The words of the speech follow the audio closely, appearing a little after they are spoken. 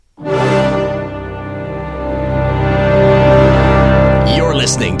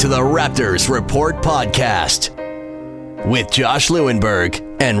to the Raptors Report podcast with Josh Lewenberg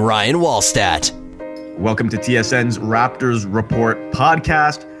and Ryan Wallstatt. Welcome to TSN's Raptors Report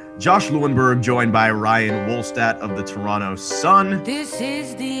podcast. Josh Lewenberg joined by Ryan Wallstatt of the Toronto Sun.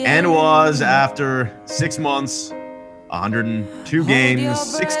 And was, after 6 months, 102 games,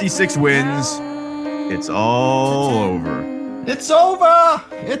 66 wins, it's all over. It's over!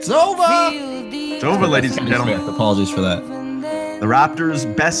 It's over! It's over, ladies and gentlemen. Apologies for that. The Raptors'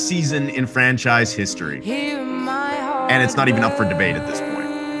 best season in franchise history. And it's not even up for debate at this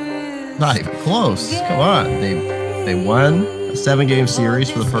point. Not even close. Come on. They won a 7-game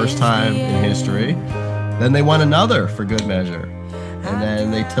series for the first time in history. Then they won another for good measure. And then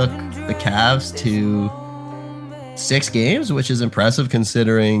they took the Cavs to 6 games, which is impressive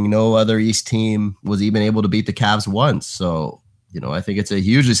considering no other East team was even able to beat the Cavs once. So, I think it's a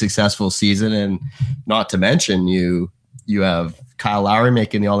hugely successful season. And not to mention, you have Kyle Lowry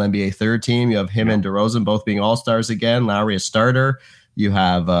making the All-NBA third team. You have him and DeRozan both being All-Stars again. Lowry a starter. You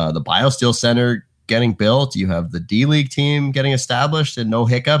have the BioSteel Center getting built. You have the D-League team getting established and no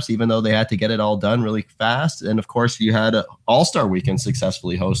hiccups, even though they had to get it all done really fast. And, of course, you had an All-Star weekend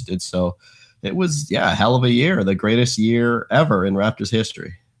successfully hosted. So it was, a hell of a year, the greatest year ever in Raptors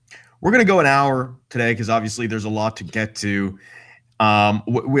history. We're going to go an hour today because obviously there's a lot to get to.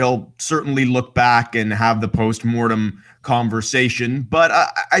 We'll certainly look back and have the post-mortem conversation, but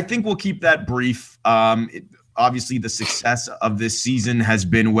I think we'll keep that brief. Obviously, the success of this season has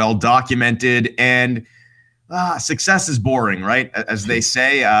been well documented, and success is boring, right? As they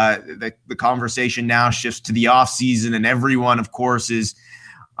say, the conversation now shifts to the offseason, and everyone, of course, is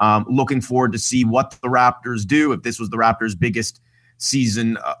looking forward to see what the Raptors do. If this was the Raptors' biggest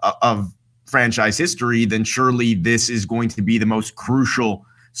season of franchise history, then surely this is going to be the most crucial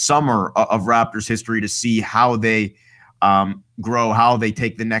summer of Raptors history to see how they grow, how they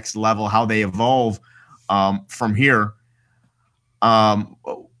take the next level, how they evolve from here. I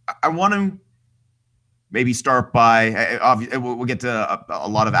want to maybe start by, we'll get to a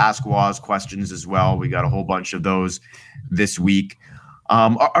lot of Ask Waz questions as well. We got a whole bunch of those this week.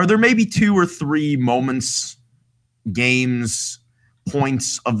 Are there maybe 2 or 3 moments, games,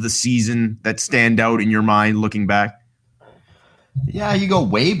 points of the season that stand out in your mind looking back? Yeah, you go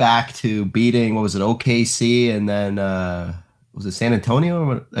way back to beating, OKC, and then was it San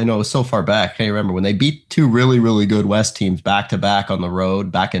Antonio? I know it was so far back. I can't remember when they beat 2 really, really good West teams back to back on the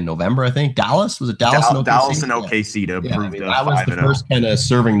road back in November, I think. Dallas? Was it Dallas and OKC? Dallas and OKC to prove that was the first kind of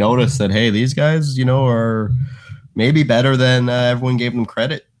serving notice that, hey, these guys, are maybe better than everyone gave them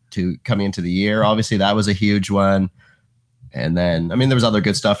credit to coming into the year. Obviously, that was a huge one. And then, there was other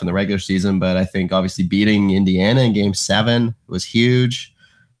good stuff in the regular season, but I think obviously beating Indiana in Game 7 was huge.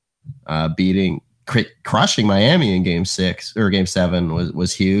 Crushing Miami in Game 6 or Game 7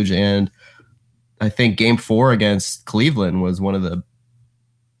 was huge. And I think Game 4 against Cleveland was one of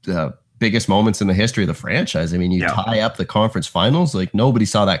the biggest moments in the history of the franchise. Tie up the conference finals, like nobody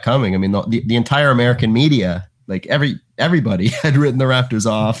saw that coming. The entire American media, like everybody had written the Raptors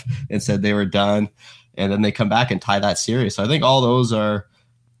off and said they were done. And then they come back and tie that series. So I think all those are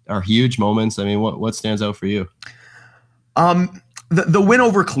huge moments. What stands out for you? The win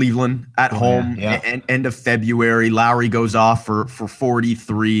over Cleveland at home, end of February. Lowry goes off for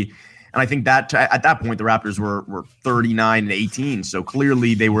 43. And I think that at that point, the Raptors were 39-18. So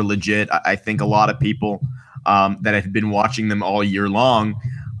clearly they were legit. I think a lot of people that had been watching them all year long,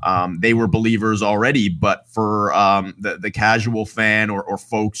 they were believers already. But for the casual fan or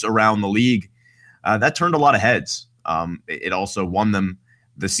folks around the league, that turned a lot of heads. It also won them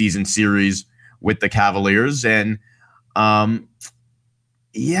the season series with the Cavaliers. And I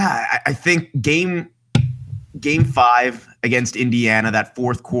think game 5 against Indiana, that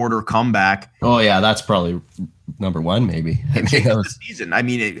fourth quarter comeback. Oh, yeah, that's probably number 1, maybe. The season.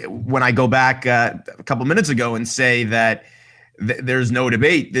 When I go back a couple minutes ago and say that there's no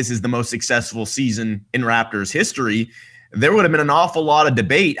debate, this is the most successful season in Raptors history, there would have been an awful lot of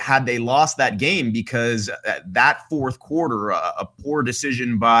debate had they lost that game, because that fourth quarter, a poor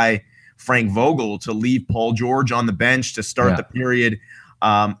decision by Frank Vogel to leave Paul George on the bench to start the period,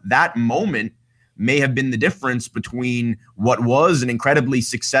 that moment may have been the difference between what was an incredibly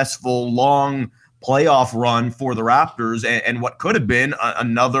successful, long playoff run for the Raptors and what could have been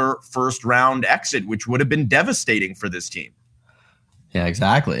another first-round exit, which would have been devastating for this team. Yeah,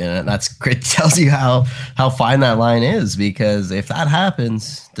 exactly. And that's great. It tells you how fine that line is, because if that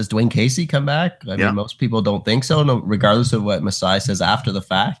happens, does Dwayne Casey come back? I mean, most people don't think so, regardless of what Masai says after the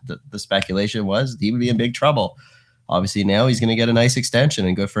fact. The speculation was he would be in big trouble. Obviously, now he's going to get a nice extension,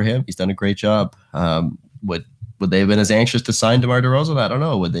 and good for him. He's done a great job. Would would they have been as anxious to sign DeMar DeRozan? I don't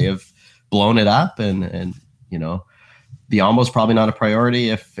know. Would they have blown it up and Biombo's probably not a priority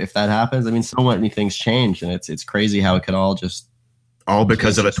if that happens? I mean, so many things change, and it's crazy how it could all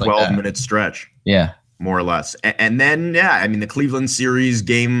because of a 12-minute stretch. Yeah. More or less. And then, the Cleveland series,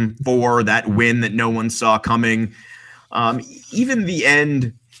 game 4, that win that no one saw coming. Even the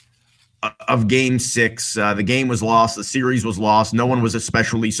end of game 6, the game was lost. The series was lost. No one was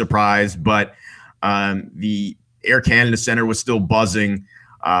especially surprised, but the Air Canada Center was still buzzing.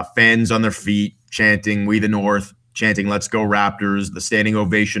 Fans on their feet, chanting, "We the North," chanting, "Let's go Raptors," the standing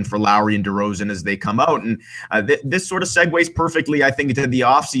ovation for Lowry and DeRozan as they come out. And this sort of segues perfectly, I think, into the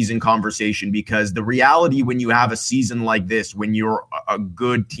offseason conversation, because the reality when you have a season like this, when you're a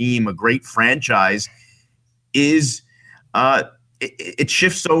good team, a great franchise, is it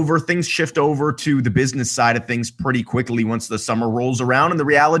shifts over. Things shift over to the business side of things pretty quickly once the summer rolls around. And the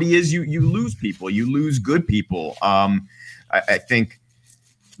reality is you lose people. You lose good people. I think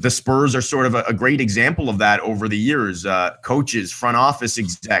the Spurs are sort of a great example of that over the years. Coaches, front office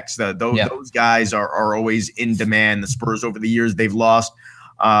execs, those guys are always in demand. The Spurs over the years, they've lost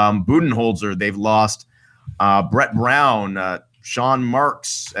Budenholzer, they've lost Brett Brown, Sean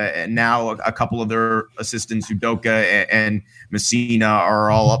Marks, and now a couple of their assistants, Udoka and Messina,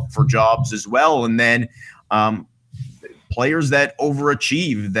 are all up for jobs as well. And then players that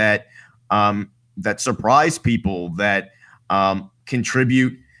overachieve, that surprise people, that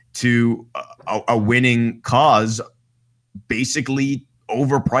contribute to a winning cause, basically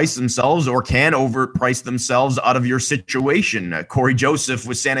overprice themselves or can overprice themselves out of your situation. Corey Joseph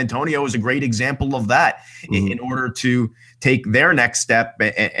with San Antonio is a great example of that. Mm-hmm. In order to take their next step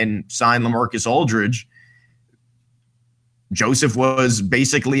and sign LaMarcus Aldridge, Joseph was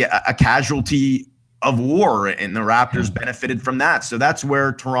basically a casualty of war, and the Raptors benefited from that. So that's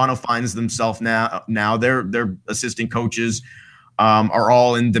where Toronto finds themselves now. Their assistant coaches are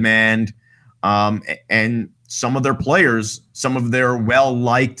all in demand, and some of their players, some of their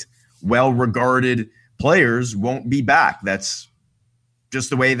well-liked, well-regarded players won't be back. That's just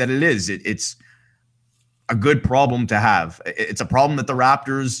the way that it is. It's a good problem to have. It's a problem that the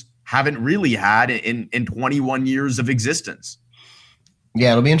Raptors haven't really had in 21 years of existence.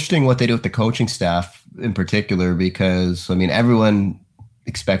 Yeah, it'll be interesting what they do with the coaching staff in particular, because, everyone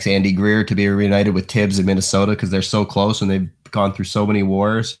expects Andy Greer to be reunited with Tibbs in Minnesota because they're so close and they've gone through so many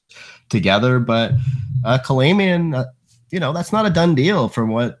wars together. But Kalamian, that's not a done deal from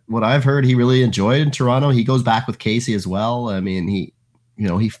what I've heard. He really enjoyed in Toronto. He goes back with Casey as well. He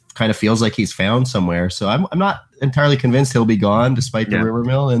kind of feels like he's found somewhere. So I'm not entirely convinced he'll be gone despite the rumor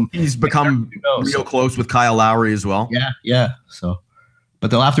mill. And he's become real close with Kyle Lowry as well. Yeah. So, but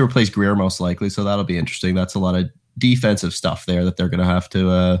they'll have to replace Greer most likely. So that'll be interesting. That's a lot of defensive stuff there that they're going to have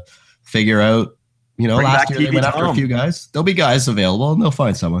to figure out. Last year they went after a few guys. There'll be guys available and they'll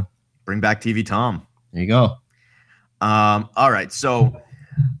find someone. Bring back TV Tom. There you go. All right. So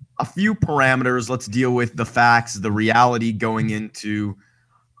a few parameters. Let's deal with the facts, the reality going into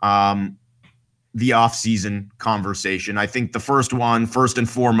the offseason conversation. I think the first and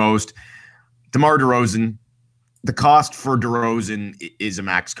foremost, DeMar DeRozan. The cost for DeRozan is a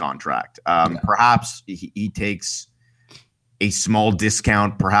max contract. Perhaps he takes a small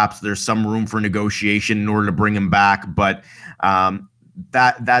discount. Perhaps there's some room for negotiation in order to bring him back, but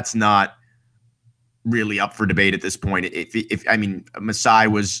that's not really up for debate at this point. Masai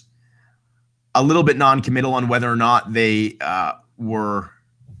was a little bit non-committal on whether or not they were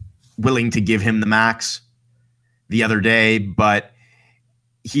willing to give him the max the other day, but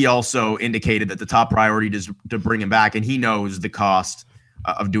he also indicated that the top priority is to bring him back, and he knows the cost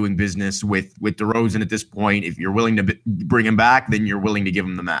of doing business with DeRozan at this point. If you're willing to bring him back, then you're willing to give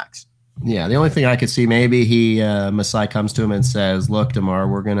him the max. Yeah, the only thing I could see, maybe Masai comes to him and says, "Look, DeMar,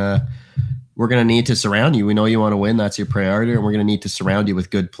 we're gonna need to surround you. We know you want to win. That's your priority, and we're gonna need to surround you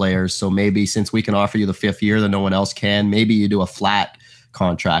with good players. So maybe since we can offer you the 5th year that no one else can, maybe you do a flat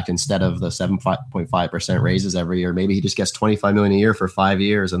contract instead of the 7.5% raises every year. Maybe he just gets $25 million a year for 5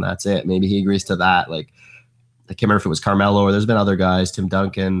 years, and that's it. Maybe he agrees to that. Like, I can't remember if it was Carmelo or there's been other guys, Tim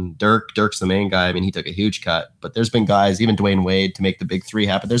Duncan, Dirk's the main guy. He took a huge cut, but there's been guys, even Dwayne Wade, to make the big 3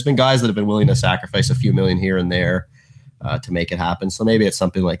 happen. There's been guys that have been willing to sacrifice a few million here and there to make it happen. So maybe it's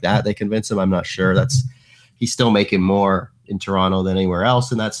something like that. They convince him. I'm not sure. He's still making more in Toronto than anywhere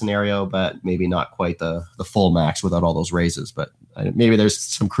else in that scenario, but maybe not quite the full max without all those raises. But maybe there's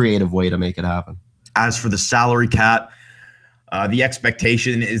some creative way to make it happen. As for the salary cap, the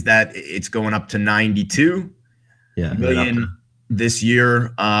expectation is that it's going up to 92 million this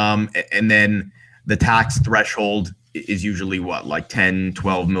year. And then the tax threshold is usually like 10,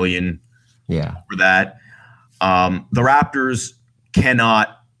 12 million for that. The Raptors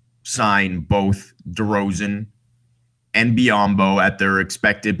cannot sign both DeRozan and Biyombo at their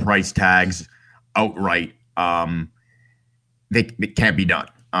expected price tags outright. It can't be done.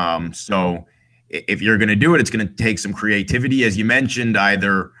 So if you're going to do it, it's going to take some creativity, as you mentioned,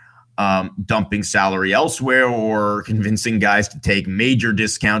 either dumping salary elsewhere or convincing guys to take major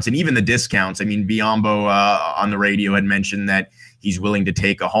discounts. And even the discounts, I mean, Biyombo on the radio had mentioned that he's willing to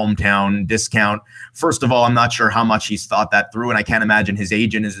take a hometown discount. First of all, I'm not sure how much he's thought that through, and I can't imagine his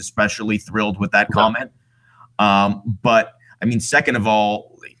agent is especially thrilled with that comment. But I mean, second of all,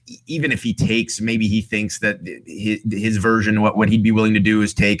 even if he takes, maybe he thinks that his version, what he'd be willing to do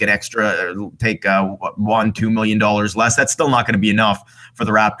is take $1-2 million less. That's still not going to be enough for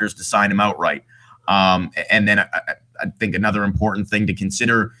the Raptors to sign him outright. And then I think another important thing to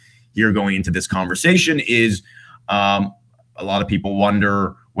consider here going into this conversation is a lot of people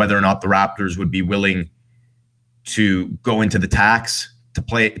wonder whether or not the Raptors would be willing to go into the tax to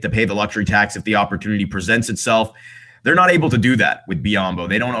pay the luxury tax if the opportunity presents itself. They're not able to do that with Biyombo.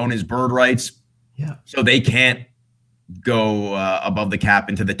 They don't own his bird rights, so they can't go above the cap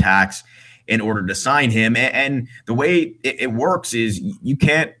into the tax in order to sign him. And the way it works is you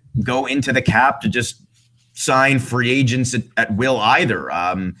can't go into the cap to just sign free agents at will either.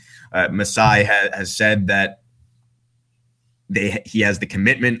 Masai has said that he has the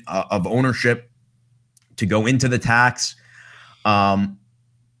commitment of ownership to go into the tax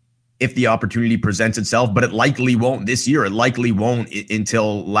if the opportunity presents itself, but it likely won't this year. It likely won't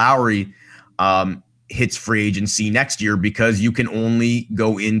until Lowry hits free agency next year, because you can only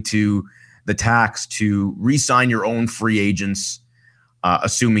go into the tax to re-sign your own free agents,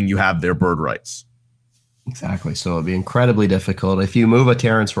 assuming you have their bird rights. Exactly. So it'd be incredibly difficult. If you move a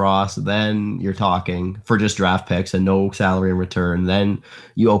Terrence Ross, then you're talking for just draft picks and no salary in return. Then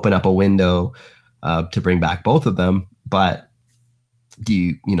you open up a window to bring back both of them. But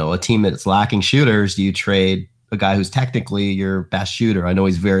do a team that's lacking shooters, do you trade a guy who's technically your best shooter? I know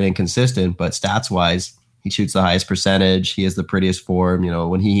he's very inconsistent, but stats wise, he shoots the highest percentage. He has the prettiest form.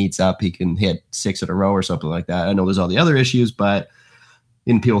 When he heats up, he can hit 6 in a row or something like that. I know there's all the other issues, but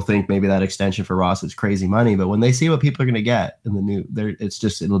people think maybe that extension for Ross is crazy money. But when they see what people are going to get in the new,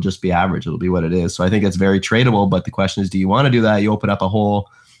 it'll just be average. It'll be what it is. So I think it's very tradable. But the question is, do you want to do that? You open up a hole.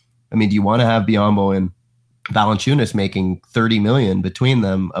 I mean, do you want to have Biyombo and Valanciunas making $30 million between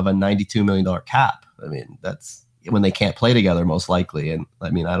them of a $92 million cap? I mean, that's when they can't play together, most likely. And I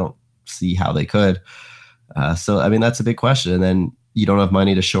mean, I don't see how they could. So, I mean, that's a big question. And then you don't have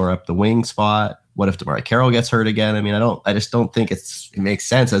money to shore up the wing spot. What if DeMar Carroll gets hurt again? I mean, I just don't think it makes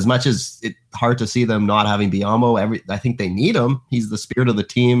sense. As much as it's hard to see them not having Biyombo, I think they need him. He's the spirit of the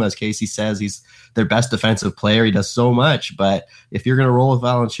team. As Casey says, he's their best defensive player. He does so much. But if you're going to roll with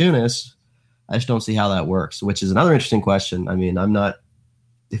Valanciunas, I just don't see how that works, which is another interesting question. I mean,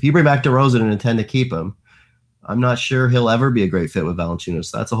 if you bring back DeRozan and intend to keep him, I'm not sure he'll ever be a great fit with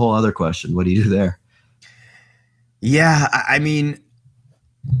Valanciunas. That's a whole other question. What do you do there? Yeah, I mean,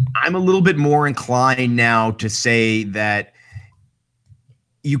 I'm a little bit more inclined now to say that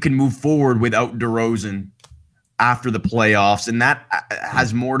you can move forward without DeRozan after the playoffs. And that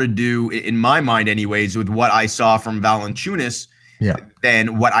has more to do, in my mind anyways, with what I saw from Valanciunas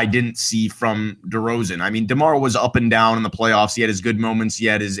than what I didn't see from DeRozan. I mean, DeMar was up and down in the playoffs. He had his good moments. He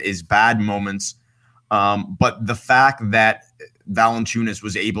had his bad moments. But the fact that Valanciunas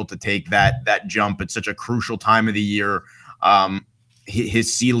was able to take that jump at such a crucial time of the year,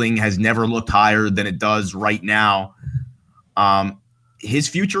 his ceiling has never looked higher than it does right now. His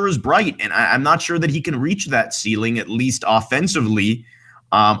future is bright, and I'm not sure that he can reach that ceiling, at least offensively,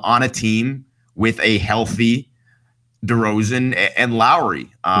 on a team with a healthy DeRozan and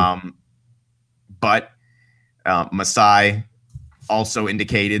Lowry. But Masai also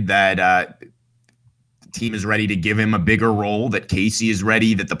indicated that the team is ready to give him a bigger role, that Casey is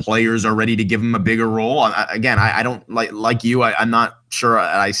ready, that the players are ready to give him a bigger role. Again, I don't like you. I'm not sure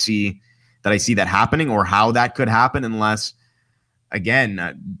I see that happening or how that could happen unless,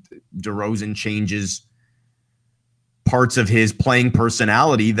 again, DeRozan changes parts of his playing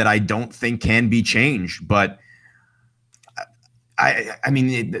personality that I don't think can be changed. But I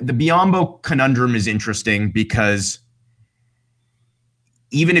mean, the Biyombo conundrum is interesting because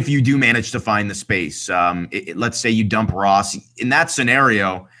even if you do manage to find the space, let's say you dump Ross, in that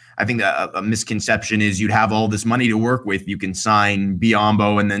scenario, I think a misconception is you'd have all this money to work with. You can sign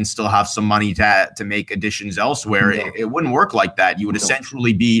Biyombo and then still have some money to make additions elsewhere. No. It wouldn't work like that. You would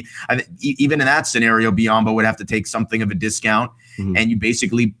essentially be, even in that scenario, Biyombo would have to take something of a discount, and you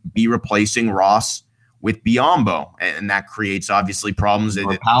basically be replacing Ross with Biyombo, and that creates obviously problems.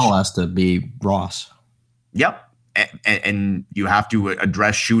 Or Powell has to be Ross. Yep. And you have to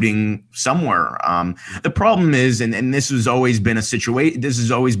address shooting somewhere. The problem is, and this has always been a situation, this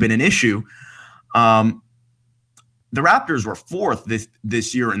has always been an issue. The Raptors were fourth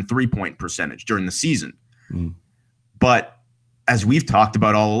this year in 3-point percentage during the season. But as we've talked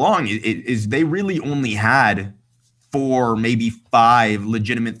about all along, is they really only had 4, maybe 5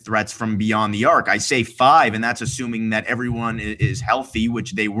 legitimate threats from beyond the arc. I say 5, and that's assuming that everyone is healthy,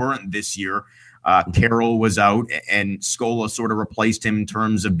 which they weren't this year. Carroll was out, and Scola sort of replaced him in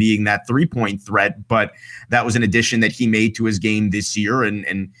terms of being that 3-point threat. But that was an addition that he made to his game this year,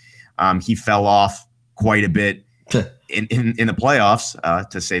 and he fell off quite a bit in the playoffs,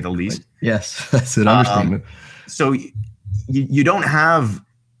 to say the least. Yes, that's an understatement. So you don't have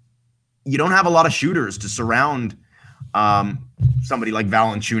a lot of shooters to surround somebody like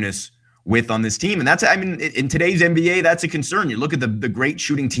Valanciunas with on this team. And that's, I mean, in today's NBA, that's a concern. You look at the great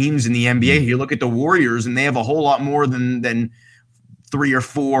shooting teams in the NBA, you look at the Warriors, and they have a whole lot more than 3 or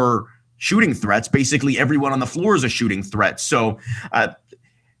 4 shooting threats. Basically, everyone on the floor is a shooting threat. So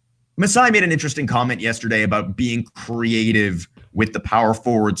Masai made an interesting comment yesterday about being creative with the power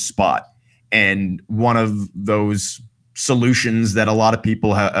forward spot. And one of those solutions that a lot of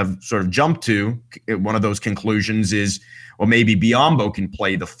people have sort of jumped to, one of those conclusions is, well, maybe Biyombo can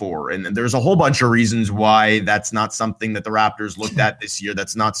play the 4. And there's a whole bunch of reasons why that's not something that the Raptors looked at this year.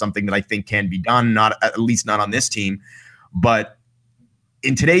 That's not something that I think can be done, at least not on this team. But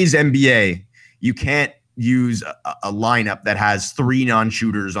in today's NBA, you can't use a lineup that has 3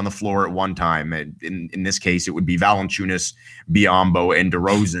 non-shooters on the floor at one time. And in this case, it would be Valanciunas, Biyombo, and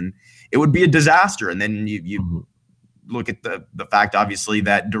DeRozan. It would be a disaster. And then you look at the fact, obviously,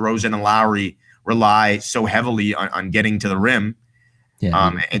 that DeRozan and Lowry rely so heavily on getting to the rim.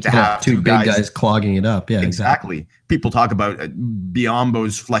 Yeah, and to have 2 big guys clogging it up. Yeah, exactly. People talk about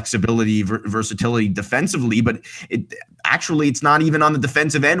Biyombo's flexibility, versatility defensively, but it's not even on the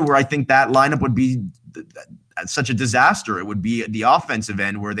defensive end where I think that lineup would be such a disaster. It would be the offensive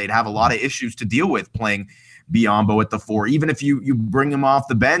end where they'd have a lot of issues to deal with playing Biyombo at the 4. Even if you bring him off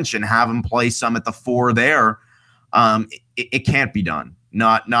the bench and have him play some at the 4 there, it can't be done.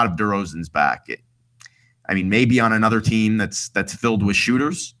 Not if DeRozan's back. Maybe on another team that's filled with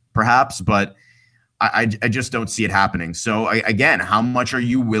shooters, perhaps, but I just don't see it happening. So again, how much are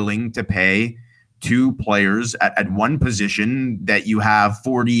you willing to pay 2 players at one position that you have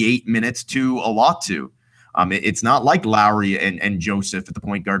 48 minutes to allot to? It's not like Lowry and Joseph at the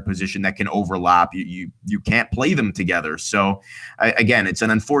point guard position that can overlap. You can't play them together. So again, it's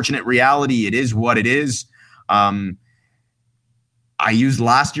an unfortunate reality. It is what it is. I used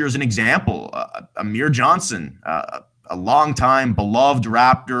last year as an example. Amir Johnson, a longtime beloved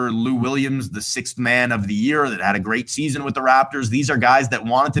Raptor. Lou Williams, the 6th man of the year that had a great season with the Raptors. These are guys that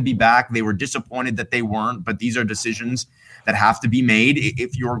wanted to be back. They were disappointed that they weren't, but these are decisions that have to be made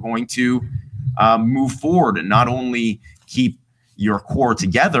if you're going to move forward and not only keep your core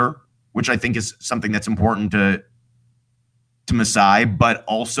together, which I think is something that's important to Masai, but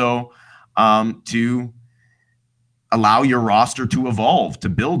also to allow your roster to evolve, to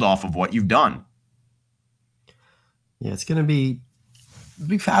build off of what you've done. Yeah, it's going to be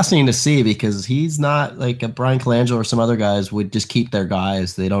fascinating to see because he's not like a Brian Colangelo or some other guys would just keep their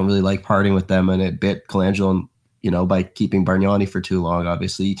guys. They don't really like parting with them, and it bit Colangelo, by keeping Bargnani for too long.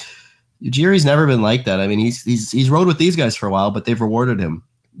 Obviously, Ujiri's never been like that. I mean, he's rode with these guys for a while, but they've rewarded him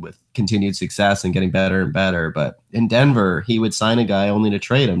with continued success and getting better and better. But in Denver, he would sign a guy only to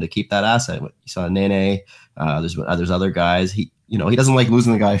trade him to keep that asset. You saw Nene. There's other guys. He doesn't like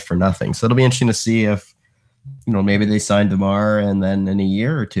losing the guy for nothing. So it'll be interesting to see if, maybe they signed DeMar and then in a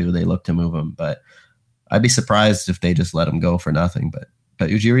year or 2 they look to move him. But I'd be surprised if they just let him go for nothing. But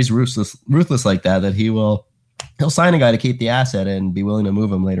Ujiri's ruthless like that he'll sign a guy to keep the asset and be willing to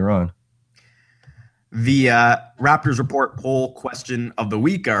move him later on. The Raptors Report poll question of the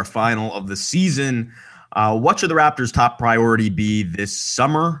week, our final of the season. What should the Raptors' top priority be this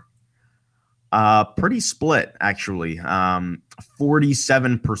summer? Pretty split, actually.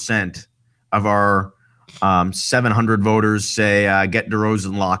 47% of our 700 voters say get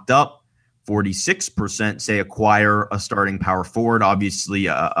DeRozan locked up. 46% say acquire a starting power forward. Obviously,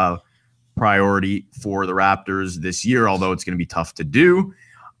 a priority for the Raptors this year, although it's going to be tough to do.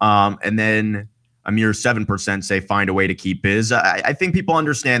 And then a mere 7% say find a way to keep his. I think people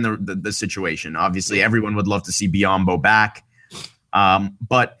understand the situation. Obviously, everyone would love to see Biyombo back.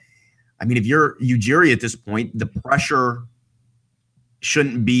 But, if you're Ujiri at this point, the pressure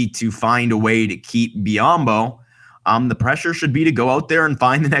shouldn't be to find a way to keep Biyombo. the pressure should be to go out there and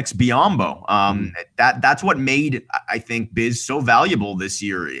find the next Biyombo. That's what made, I think, Biz so valuable this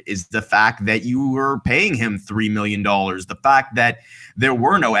year, is the fact that you were paying him $3 million. The fact that there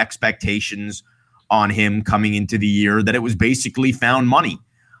were no expectations on him coming into the year, that it was basically found money.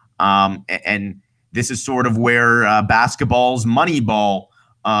 And this is sort of where basketball's Moneyball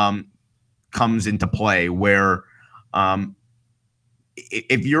comes into play, where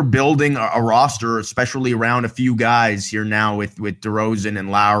if you're building a roster, especially around a few guys here now with DeRozan and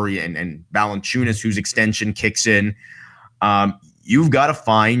Lowry and Valanciunas, whose extension kicks in, you've got to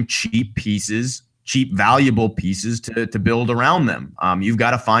find cheap, valuable pieces to build around them. You've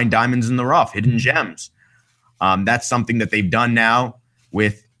got to find diamonds in the rough, hidden gems. That's something that they've done now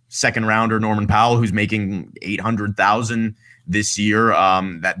with second rounder Norman Powell, who's making $800,000 this year.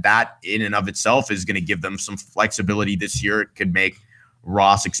 That in and of itself is going to give them some flexibility this year. It could make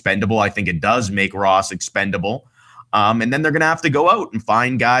Ross expendable. I think it does make Ross expendable. And then they're going to have to go out and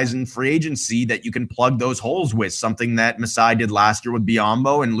find guys in free agency that you can plug those holes with, something that Masai did last year with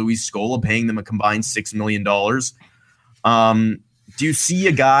Biyombo and Luis Scola, paying them a combined $6 million. Do you see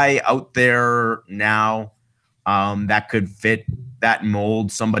a guy out there now that could fit that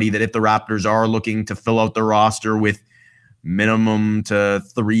mold, somebody that if the Raptors are looking to fill out the roster with minimum to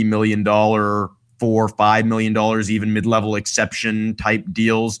 $3 million, $4 or $5 million, even mid-level exception type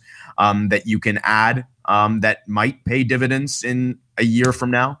deals that you can add that might pay dividends in a year from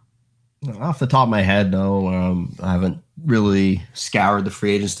now? Off the top of my head, no. I haven't really scoured the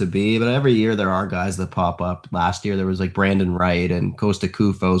free agents to be, but every year there are guys that pop up. Last year there was like Brandon Wright and Costa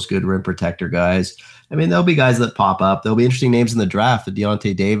Kufos, good rim protector guys. I mean, there'll be guys that pop up. There'll be interesting names in the draft. The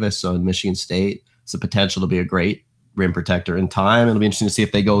Deontay Davis on Michigan State. It's the potential to be a great rim protector in time. It'll be interesting to see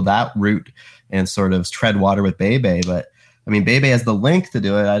if they go that route and sort of tread water with Bebe. But I mean, Bebe has the length to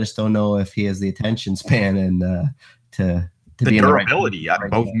do it. I just don't know if he has the attention span and to the be durability,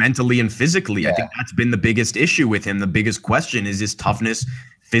 both mentally and physically. Yeah. I think that's been the biggest issue with him. The biggest question is his toughness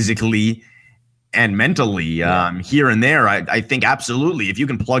physically and mentally. Here and there, I think absolutely, if you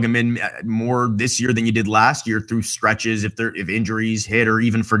can plug him in more this year than you did last year through stretches, if injuries hit, or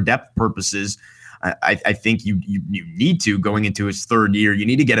even for depth purposes, I think you need to, going into his third year, you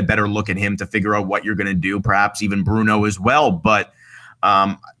need to get a better look at him to figure out what you're going to do. Perhaps even Bruno as well, but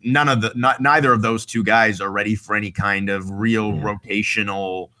neither of those two guys are ready for any kind of real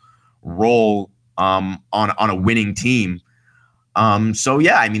rotational role on a winning team. So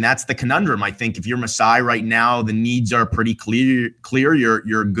yeah, I mean, that's the conundrum. I think if you're Masai right now, the needs are pretty clear.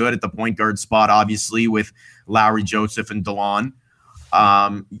 You're good at the point guard spot, obviously, with Lowry, Joseph, and DeLon.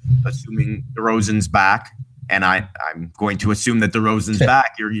 Assuming DeRozan's back, and I'm going to assume that DeRozan's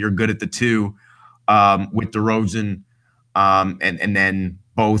back. You're good at the two with DeRozan, and then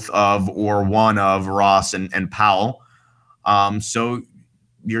both of or one of Ross and Powell. So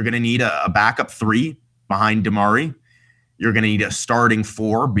you're going to need a backup three behind DeMari. You're going to need a starting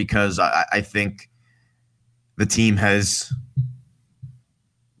four, because I think the team has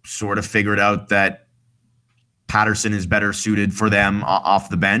sort of figured out that Patterson is better suited for them off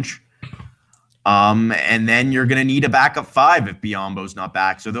the bench. And then you're going to need a backup five if Biyombo's not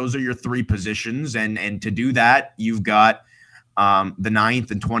back. So those are your three positions. And to do that, you've got the 9th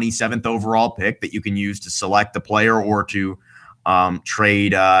and 27th overall pick that you can use to select the player or to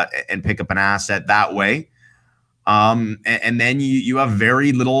trade and pick up an asset that way. And then you have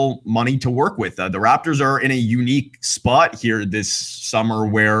very little money to work with. The Raptors are in a unique spot here this summer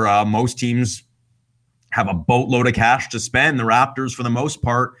where most teams have a boatload of cash to spend. The Raptors, for the most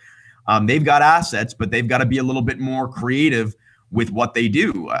part, they've got assets, but they've got to be a little bit more creative with what they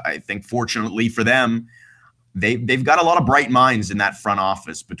do. I think, fortunately for them, they've got a lot of bright minds in that front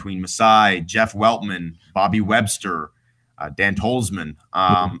office between Masai, Jeff Weltman, Bobby Webster, Dan Tolzman.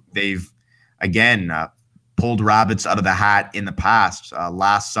 They've, again, pulled rabbits out of the hat in the past.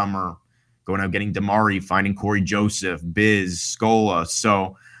 Last summer, going out getting DeMari, finding Corey Joseph, Biz, Scola.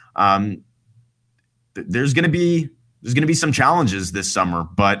 So there's going to be some challenges this summer.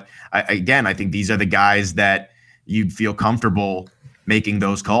 But I think these are the guys that you'd feel comfortable making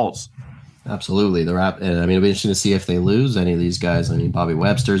those calls. Absolutely. I mean, it'll be interesting to see if they lose any of these guys. I mean, Bobby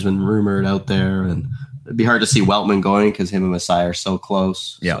Webster's been rumored out there, and it'd be hard to see Weltman going because him and Masai are so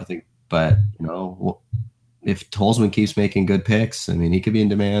close. Yeah. So I think, but if Tolzman keeps making good picks, I mean, he could be in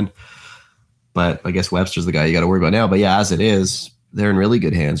demand. But I guess Webster's the guy you got to worry about now. But yeah, as it is, they're in really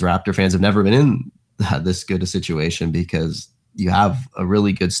good hands. Raptor fans have never been in this good a situation because you have a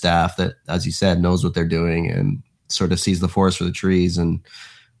really good staff that, as you said, knows what they're doing and sort of sees the forest for the trees and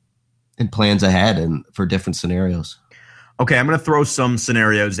plans ahead and for different scenarios. Okay, I'm going to throw some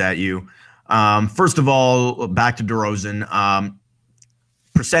scenarios at you. First of all, back to DeRozan.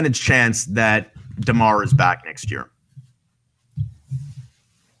 Percentage chance that DeMar is back next year.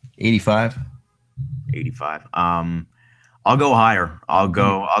 85. 85. I'll go higher. I'll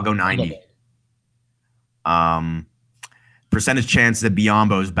go 90. Percentage chance that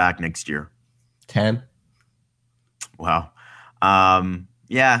Biyombo's back next year. 10. Wow.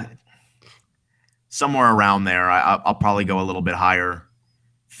 Yeah. Somewhere around there. I'll probably go a little bit higher.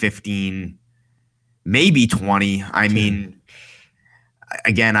 15, maybe 20. I mean,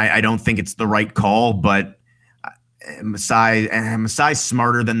 again, I don't think it's the right call, but Masai's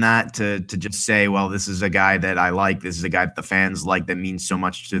smarter than that to just say, well, this is a guy that I like. This is a guy that the fans like that means so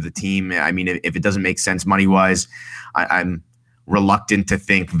much to the team. I mean, if it doesn't make sense money-wise, I'm reluctant to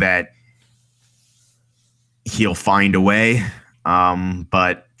think that he'll find a way.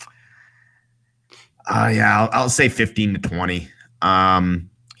 But I'll say 15 to 20.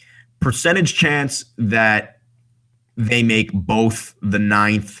 Percentage chance that they make both the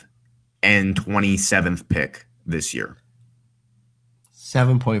 9th and 27th pick this year.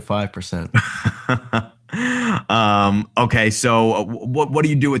 7.5%. Okay, so what do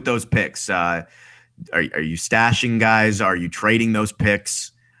you do with those picks? Are you stashing guys? Are you trading those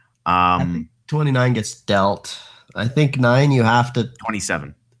picks? I think 29 gets dealt. I think 9 you have to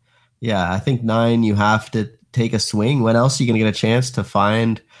 27. Yeah, I think 9 you have to take a swing. When else are you going to get a chance to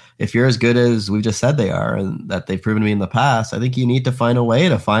find? If you're as good as we've just said they are and that they've proven to be in the past, I think you need to find a way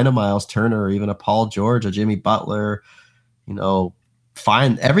to find a Miles Turner or even a Paul George, a Jimmy Butler,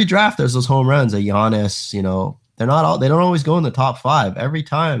 find every draft. There's those home runs, a Giannis, they don't always go in the top 5. Every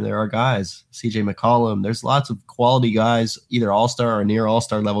time there are guys, CJ McCollum, there's lots of quality guys, either all-star or near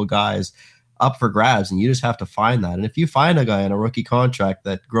all-star level guys up for grabs. And you just have to find that. And if you find a guy on a rookie contract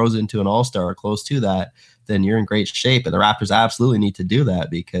that grows into an all-star or close to that, then you're in great shape. And the Raptors absolutely need to do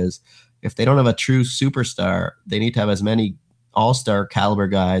that, because if they don't have a true superstar, they need to have as many all-star caliber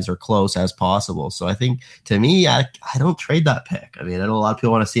guys or close as possible. So I think, to me, I don't trade that pick. I mean, I know a lot of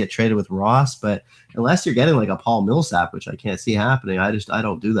people want to see it traded with Ross, but unless you're getting like a Paul Millsap, which I can't see happening, I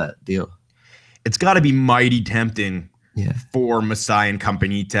don't do that deal. It's got to be mighty tempting for Masai and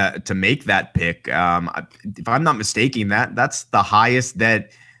company to make that pick. If I'm not mistaken, that's the highest that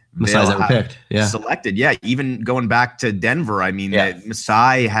Masai's ever picked. Yeah. Selected. Yeah. Even going back to Denver, I mean,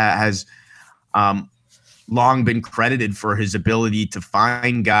 Masai has long been credited for his ability to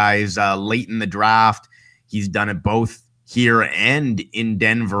find guys late in the draft. He's done it both here and in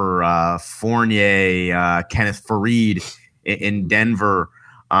Denver. Fournier, Kenneth Farid in Denver.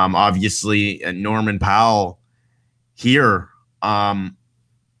 Obviously, Norman Powell here.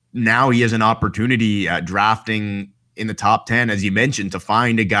 Now he has an opportunity drafting in the top 10, as you mentioned, to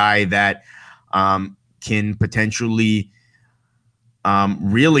find a guy that can potentially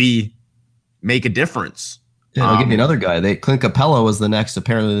really make a difference. Yeah, I'll give you another guy. Clint Capella was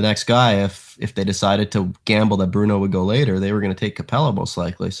apparently the next guy. If they decided to gamble that Bruno would go later, they were going to take Capella most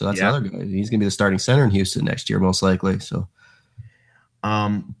likely. So that's another guy. He's going to be the starting center in Houston next year, most likely. So,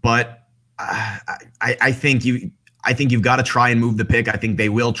 but I think you've got to try and move the pick. I think they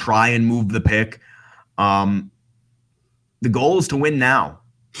will try and move the pick. The goal is to win now.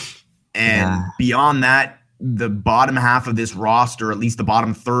 And beyond that, the bottom half of this roster, at least the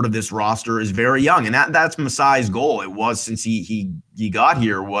bottom third of this roster, is very young. And that's Masai's goal. It was, since he got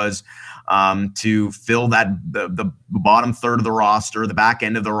here, was to fill the bottom third of the roster, the back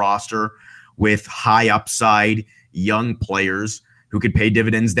end of the roster, with high upside young players who could pay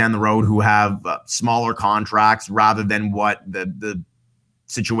dividends down the road, who have smaller contracts, rather than what the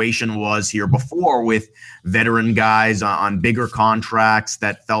situation was here before, with veteran guys on bigger contracts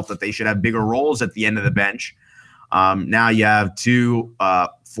that felt that they should have bigger roles at the end of the bench. Now you have 2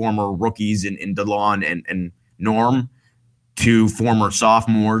 former rookies in DeLon and Norm, 2 former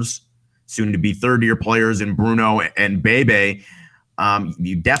sophomores, soon to be third-year players in Bruno and Bebe.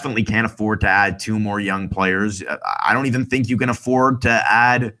 You definitely can't afford to add 2 more young players. I don't even think you can afford to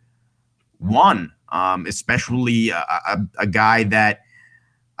add 1, especially a guy that,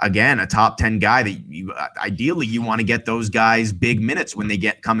 again, a top 10 guy that ideally you want to get those guys big minutes when they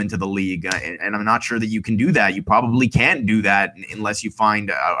come into the league. And I'm not sure that you can do that. You probably can't do that unless you find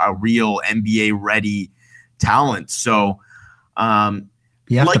a real NBA ready talent. So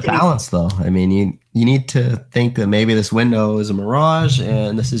you have to balance, though. I mean, you need to think that maybe this window is a mirage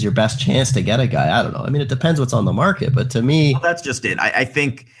and this is your best chance to get a guy. I don't know. I mean, it depends what's on the market, but to me, that's just it. I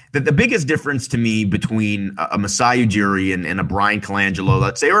think that the biggest difference to me between a Masai Ujiri and a Brian Colangelo,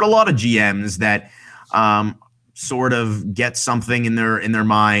 let's say, or a lot of GMs that sort of get something in their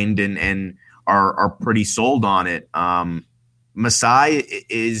mind and are pretty sold on it. Masai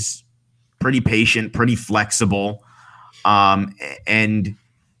is pretty patient, pretty flexible, and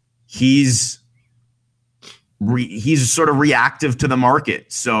he's sort of reactive to the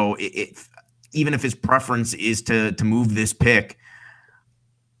market. So even if his preference is to move this pick,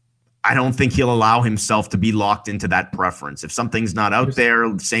 I don't think he'll allow himself to be locked into that preference. If something's not out there,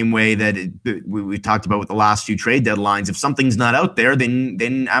 the same way that we talked about with the last few trade deadlines, if something's not out there,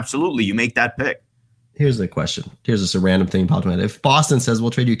 then absolutely you make that pick. Here's the question. Here's just a random thing popped in my head. If Boston says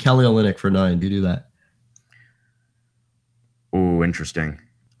we'll trade you Kelly Olynyk for 9, do you do that? Oh, interesting.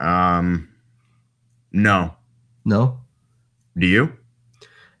 No. No? Do you?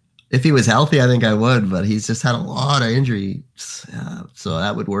 If he was healthy, I think I would, but he's just had a lot of injuries, so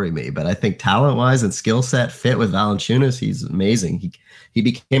that would worry me. But I think talent-wise and skill set fit with Valanciunas, he's amazing. He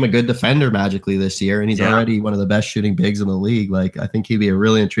became a good defender magically this year, and he's already one of the best shooting bigs in the league. Like, I think he'd be a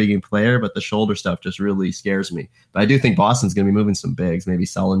really intriguing player, but the shoulder stuff just really scares me. But I do think Boston's going to be moving some bigs, maybe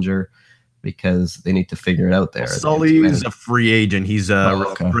Sullinger, because they need to figure it out there. Sully's a free agent. He's a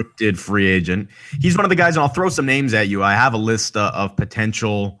restricted free agent. He's one of the guys, and I'll throw some names at you. I have a list of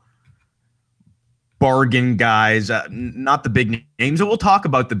potential bargain guys, not the big names. And we'll talk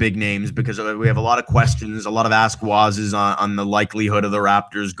about the big names because we have a lot of questions, a lot of ask-wazes on the likelihood of the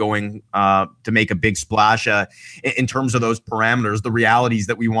Raptors going to make a big splash in terms of those parameters, the realities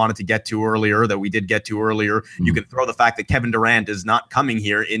that we wanted to get to earlier, that we did get to earlier. Mm-hmm. You can throw the fact that Kevin Durant is not coming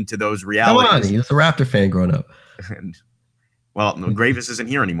here into those realities. Come on, he was a Raptor fan growing up. Well, no, Gravis isn't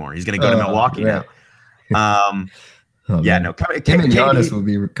here anymore. He's going to go to Milwaukee now. Him and Giannis would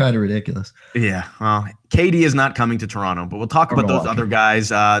be kind of ridiculous. Yeah, well, KD is not coming to Toronto, but we'll talk about those other guys,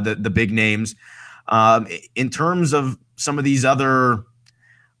 the big names. In terms of some of these other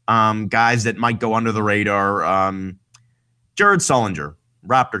guys that might go under the radar, Jared Sullinger,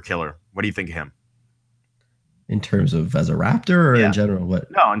 Raptor killer. What do you think of him? In terms of as a Raptor or in general?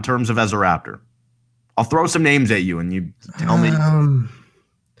 What? No, in terms of as a Raptor. I'll throw some names at you, and you tell me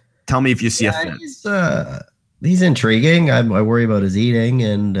if you see a fit. He's intriguing. I worry about his eating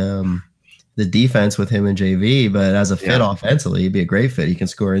and the defense with him and JV, but as a fit offensively, he'd be a great fit. He can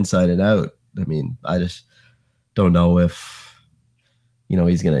score inside and out. I mean, I just don't know if, you're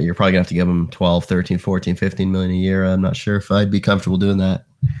probably gonna have to give him 12, 13, 14, 15 million a year. I'm not sure if I'd be comfortable doing that.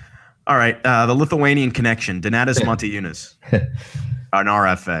 All right. The Lithuanian connection, Donatas Motiejūnas, an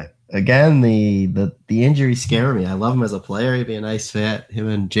RFA. Again, the injuries scare me. I love him as a player. He'd be a nice fit. Him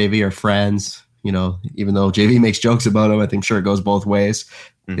and JV are friends. Even though JV makes jokes about him, I think it goes both ways.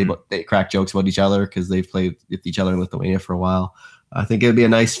 Mm-hmm. They crack jokes about each other because they've played with each other in Lithuania for a while. I think it would be a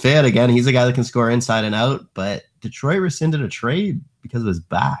nice fit. Again, he's a guy that can score inside and out, but Detroit rescinded a trade because of his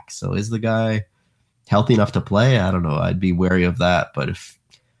back. So is the guy healthy enough to play? I don't know. I'd be wary of that. But if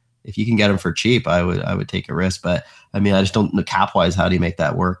you can get him for cheap, I would take a risk. But I mean, I just don't know cap-wise, how do you make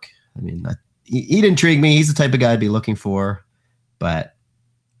that work? I mean, he'd intrigue me. He's the type of guy I'd be looking for, but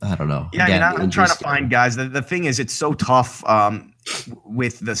I don't know. Yeah, again, I'm trying to find guys. The thing is, it's so tough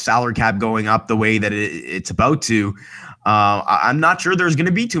with the salary cap going up the way that it's about to. I'm not sure there's going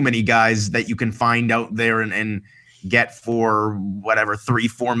to be too many guys that you can find out there and get for whatever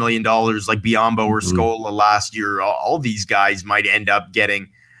 $3-4 million like Biyombo or Scola last year. All these guys might end up getting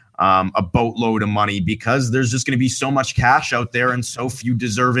a boatload of money because there's just going to be so much cash out there and so few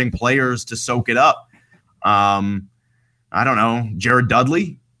deserving players to soak it up. I don't know. Jared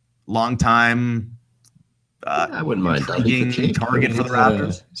Dudley. Long time. I wouldn't mind target for the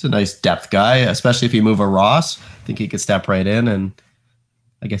Raptors. He's a nice depth guy, especially if you move a Ross. I think he could step right in, and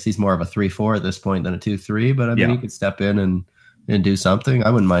I guess he's more of a 3-4 at this point than a 2-3. But I mean, he could step in and do something. I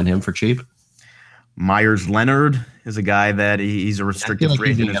wouldn't mind him for cheap. Myers Leonard is a guy that he's a restricted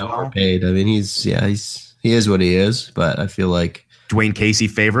free agent as well. Overpaid. I mean, he is what he is, but I feel like Dwayne Casey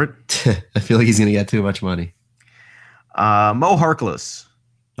favorite. I feel like he's going to get too much money. Mo Harkless.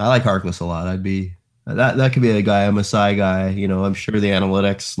 I like Harkless a lot. I'd be that could be a guy, a Masai guy. I'm sure the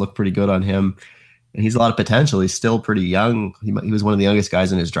analytics look pretty good on him, and he's a lot of potential. He's still pretty young. He was one of the youngest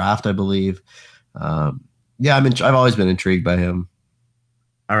guys in his draft, I believe. I've always been intrigued by him.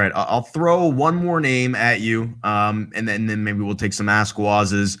 All right, I'll throw one more name at you, and then maybe we'll take some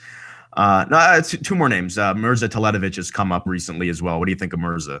ask-wazes. No, it's two more names. Mirza Teletovic has come up recently as well. What do you think of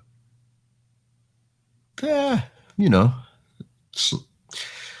Mirza? Yeah,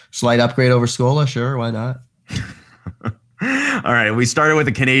 slight upgrade over Scola, sure, why not? All right, we started with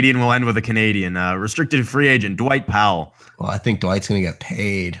a Canadian, we'll end with a Canadian. Restricted free agent, Dwight Powell. Well, I think Dwight's going to get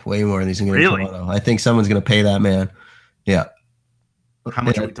paid way more than he's going to get in Toronto. I think someone's going to pay that man. Yeah. How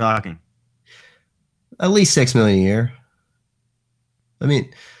much are we talking? At least $6 million a year. I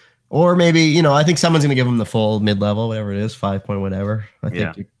mean, or maybe, I think someone's going to give him the full mid-level, whatever it is, 5 point whatever. I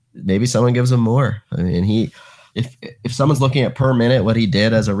think maybe someone gives him more. I mean, if someone's looking at per minute what he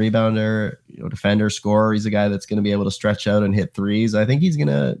did as a rebounder, defender, scorer, he's a guy that's going to be able to stretch out and hit threes. I think he's going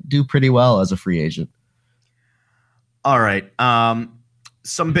to do pretty well as a free agent. All right.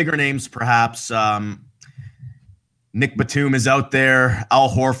 Some bigger names, perhaps. Nick Batum is out there. Al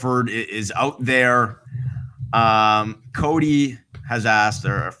Horford is out there. Cody has asked,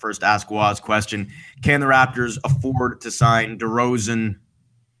 or first Ask Waz question, can the Raptors afford to sign DeRozan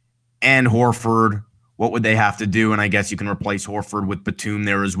and Horford? What would they have to do? And I guess you can replace Horford with Batum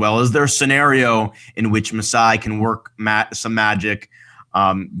there as well. Is there a scenario in which Masai can work some magic,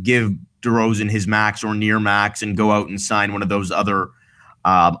 give DeRozan his max or near max, and go out and sign one of those other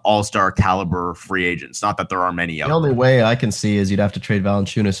all-star caliber free agents? Not that there are many out there. The only way I can see is you'd have to trade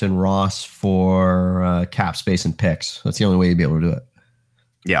Valanciunas and Ross for cap space and picks. That's the only way you'd be able to do it.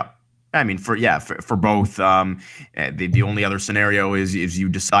 Yeah. I mean, for both. The only other scenario is you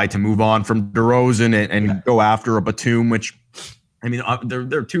decide to move on from DeRozan and go after a Batum, which, I mean,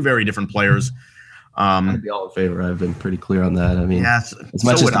 they're two very different players. I'd be all in favor. I've been pretty clear on that. I mean, yes, as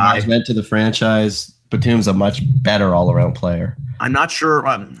much as DeMar's meant to the franchise, Batum's a much better all-around player. I'm not sure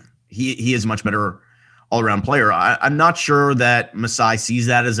he is a much better all-around player. I'm not sure that Masai sees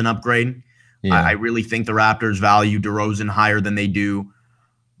that as an upgrade. Yeah. I really think the Raptors value DeRozan higher than they do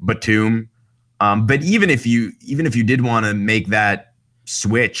Batum. But even if you did want to make that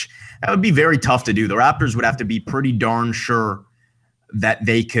switch, that would be very tough to do. The Raptors would have to be pretty darn sure that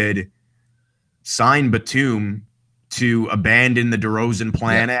they could sign Batum to abandon the DeRozan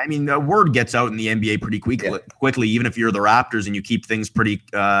plan. Yeah. I mean, the word gets out in the NBA pretty quickly, even if you're the Raptors and you keep things pretty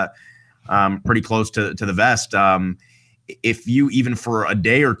close to the vest. If you, even for a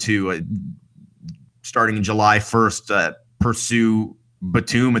day or two, starting July 1st, pursue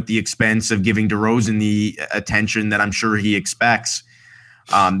Batum at the expense of giving DeRozan the attention that I'm sure he expects,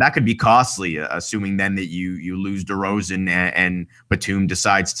 that could be costly, assuming then that you lose DeRozan and Batum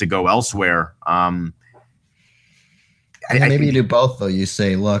decides to go elsewhere. Maybe you do both, though. You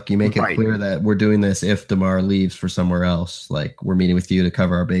say, look, you make it clear that we're doing this if DeMar leaves for somewhere else. Like, we're meeting with you to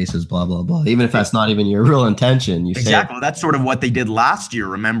cover our bases, blah, blah, blah. Even if that's not even your real intention. Exactly. That's sort of what they did last year.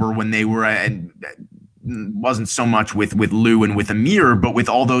 Remember when they were wasn't so much with Lou and with Amir, but with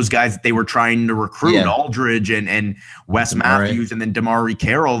all those guys that they were trying to recruit, Aldridge and Wes Matthews and then DeMarie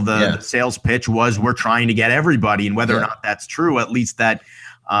Carroll. The sales pitch was, we're trying to get everybody. And whether or not that's true, at least that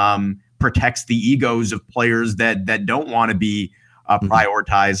protects the egos of players that don't want to be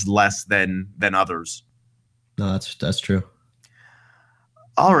prioritized less than others. No, that's true.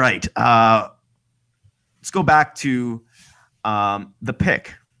 All right. Let's go back to the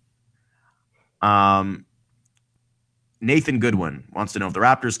pick. Nathan Goodwin wants to know if the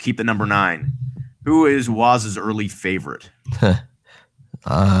Raptors keep the number 9, who is Waz's early favorite? What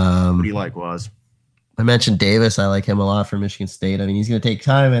do you like, Waz? I mentioned Davis. I like him a lot for Michigan State. I mean, he's going to take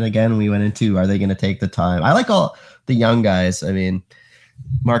time. And again, we went into, are they going to take the time? I like all the young guys. I mean,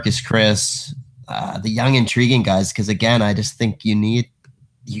 Marcus Chris, the young, intriguing guys. Because again, I just think the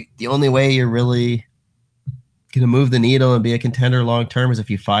only way you're really going to move the needle and be a contender long term is if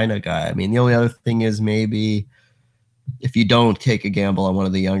you find a guy. I mean, the only other thing is maybe if you don't take a gamble on one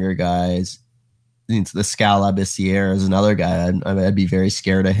of the younger guys, the Scala Bissiere is another guy. I'd be very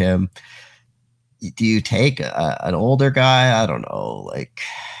scared of him. Do you take an older guy? I don't know. Like,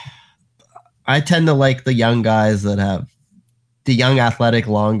 I tend to like the young guys that have the young, athletic,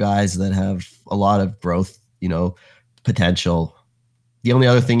 long guys that have a lot of growth, potential. The only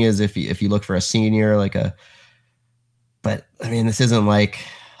other thing is if you look for a senior, but I mean, this isn't like,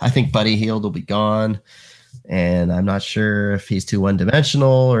 I think Buddy Hield will be gone, and I'm not sure if he's too one-dimensional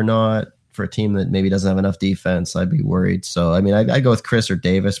or not. For a team that maybe doesn't have enough defense, I'd be worried. So, I mean, I'd go with Chris or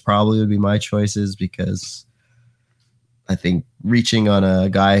Davis probably would be my choices, because I think reaching on a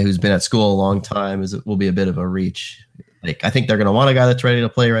guy who's been at school a long time will be a bit of a reach. Like, I think they're going to want a guy that's ready to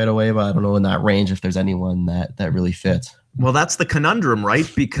play right away, but I don't know in that range if there's anyone that really fits. Well, that's the conundrum, right?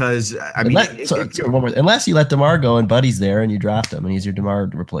 Because, I mean... unless you let DeMar go and Buddy's there and you draft him and he's your DeMar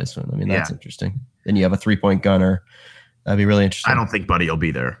replacement. I mean, that's interesting. Then you have a three-point gunner. That'd be really interesting. I don't think Buddy will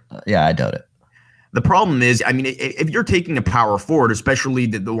be there. Yeah, I doubt it. The problem is, I mean, if you're taking a power forward, especially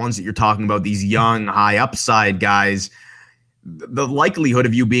the ones that you're talking about, these young, high upside guys, the likelihood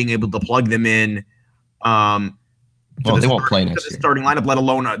of you being able to plug them in they won't play next year. Starting lineup, let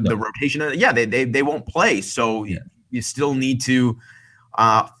alone the rotation. Yeah, they won't play. So you still need to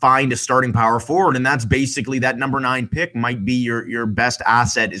find a starting power forward, and that's basically that number 9 pick might be your best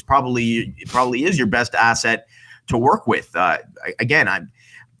asset. It probably is your best asset to work with. Again,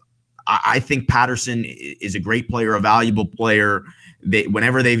 I think Patterson is a great player, a valuable player.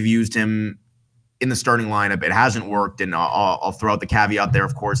 Whenever they've used him in the starting lineup, it hasn't worked. And I'll throw out the caveat there,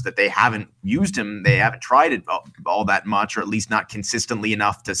 of course, that they haven't used him. They haven't tried it all that much, or at least not consistently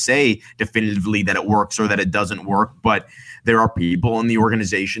enough to say definitively that it works or that it doesn't work. But there are people in the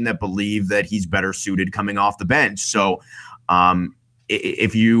organization that believe that he's better suited coming off the bench. So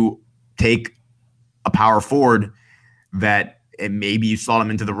if you take a power forward that maybe you slot him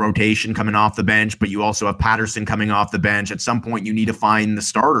into the rotation coming off the bench, but you also have Patterson coming off the bench, at some point you need to find the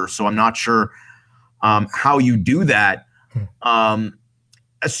starter. So I'm not sure how you do that.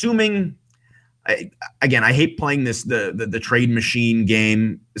 Assuming, again, I hate playing the trade machine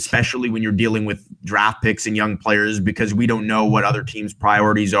game, especially when you're dealing with draft picks and young players, because we don't know what other teams'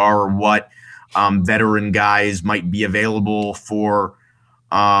 priorities are or what veteran guys might be available for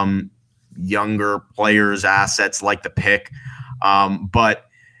younger players' assets like the pick. But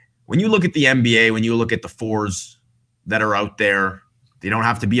when you look at the NBA, when you look at the fours that are out there, they don't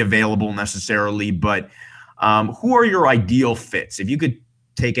have to be available necessarily, but who are your ideal fits? If you could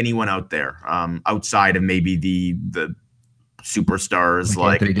take anyone out there outside of maybe the superstars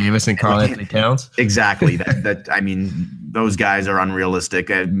like Anthony Davis and Karl Anthony Towns. Exactly. That I mean, those guys are unrealistic.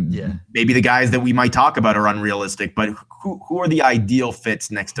 Yeah. Maybe the guys that we might talk about are unrealistic, but who are the ideal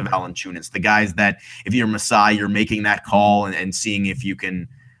fits next to Valanciunas? The guys that if you're Masai, you're making that call and seeing if you can,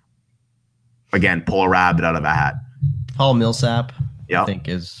 again, pull a rabbit out of a hat. Paul Millsap, I think,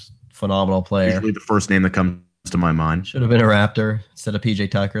 is a phenomenal player. Usually the first name that comes to my mind. Should have been a Raptor instead of PJ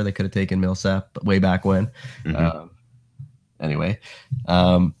Tucker. They could have taken Millsap way back when. Mm-hmm. Anyway,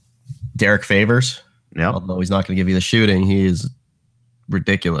 Derek Favors. Yeah. Although he's not going to give you the shooting, he is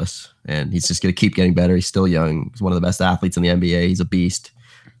ridiculous, and he's just going to keep getting better. He's still young. He's one of the best athletes in the NBA. He's a beast.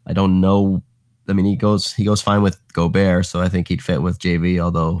 I don't know. I mean, he goes fine with Gobert, so I think he'd fit with JV.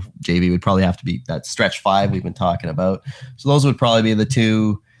 Although JV would probably have to be that stretch five we've been talking about. So those would probably be the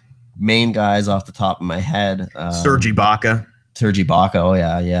two main guys off the top of my head. Serge Ibaka. Oh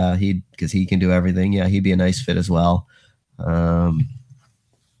yeah, because he can do everything. Yeah, he'd be a nice fit as well.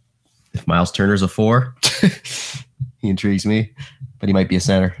 If Miles Turner's a 4, he intrigues me, but he might be a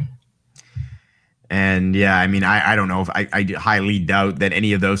center. And yeah, I mean, I don't know if I highly doubt that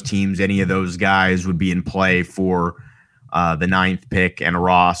any of those teams, any of those guys would be in play for the 9th pick and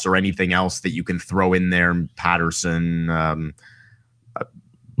Ross or anything else that you can throw in there. Patterson,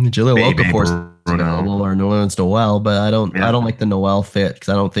 Jaleel Okafor's available, or Nerlens Noel, but I don't like the Noel fit because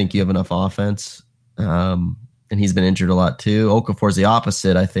I don't think you have enough offense. And he's been injured a lot too. Okafor's the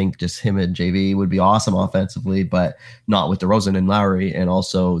opposite. I think just him and JV would be awesome offensively, but not with DeRozan and Lowry. And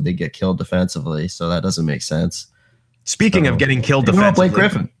also they get killed defensively, so that doesn't make sense. Speaking of getting killed defensively,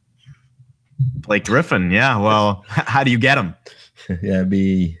 Blake Griffin. Yeah. Well, how do you get him? Yeah, it'd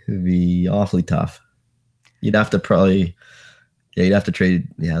be awfully tough. You'd have to trade. Yeah,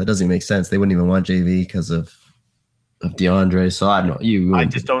 that doesn't make sense. They wouldn't even want JV because of DeAndre. So I don't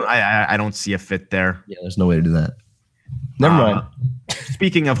know. I don't see a fit there. Yeah, there's no way to do that. Never mind.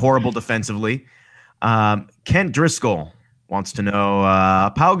 Speaking of horrible defensively, Kent Driscoll wants to know,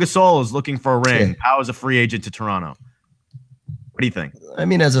 Pau Gasol is looking for a ring. Yeah. Pau is a free agent to Toronto. What do you think? I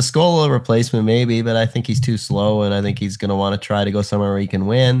mean, as a Scola replacement, maybe, but I think he's too slow, and I think he's going to want to try to go somewhere where he can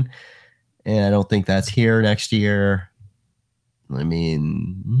win. And I don't think that's here next year. I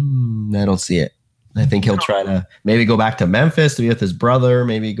mean, I don't see it. I think he'll try to maybe go back to Memphis to be with his brother,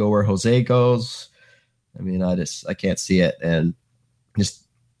 maybe go where Jose goes. I mean, I can't see it. And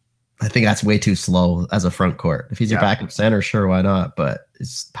I think that's way too slow as a front court. If he's your backup center, sure, why not? But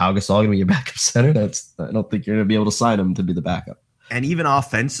is Pau Gasol going to be your backup center? I don't think you're going to be able to sign him to be the backup. And even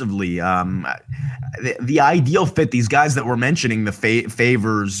offensively, the ideal fit, these guys that we're mentioning, the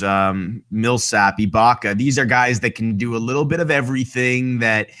Favors, Millsap, Ibaka, these are guys that can do a little bit of everything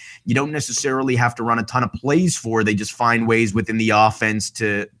that you don't necessarily have to run a ton of plays for. They just find ways within the offense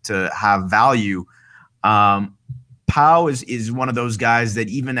to have value. Pau is one of those guys that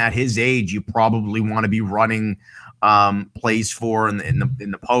even at his age, you probably want to be running plays for in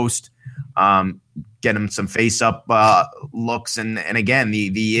the post. Get him some face-up looks. And again,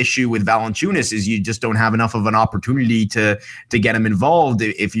 the issue with Valanciunas is you just don't have enough of an opportunity to get him involved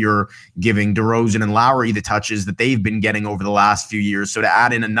if you're giving DeRozan and Lowry the touches that they've been getting over the last few years. So to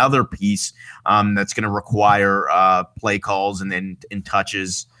add in another piece that's going to require play calls and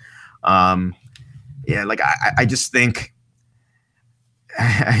touches, I just think –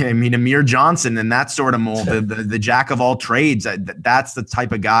 I mean, Amir Johnson and that sort of mold, the jack of all trades, that's the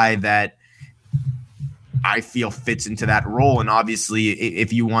type of guy that I feel fits into that role. And obviously,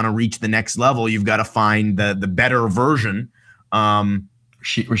 if you want to reach the next level, you've got to find the better version.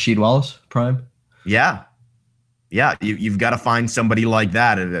 Rasheed Wallace, prime. Yeah. You've got to find somebody like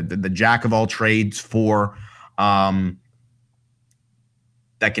that, the jack of all trades for that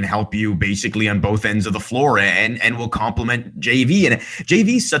can help you basically on both ends of the floor and will complement JV. And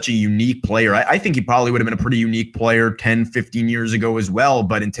JV is such a unique player. I think he probably would have been a pretty unique player 10, 15 years ago as well.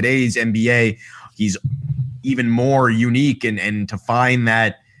 But in today's NBA, he's even more unique. And to find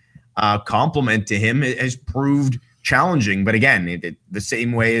that complement to him has proved challenging. But again, the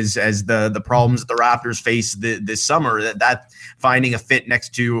same way as the problems that the Raptors face this summer, that finding a fit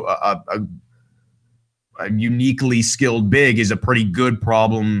next to a uniquely skilled big is a pretty good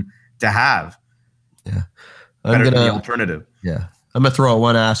problem to have. Yeah. Better than the alternative. Yeah. I'm going to throw out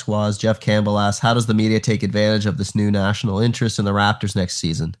one ask. Jeff Campbell asks, how does the media take advantage of this new national interest in the Raptors next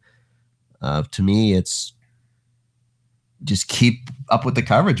season? To me, it's just keep up with the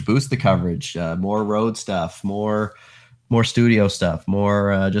coverage, boost the coverage, more road stuff, more studio stuff,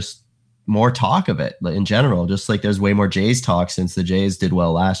 more talk of it in general. Just like there's way more Jays talk since the Jays did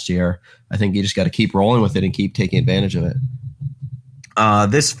well last year. I think you just got to keep rolling with it and keep taking advantage of it.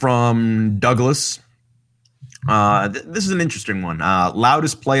 This from Douglas. This is an interesting one.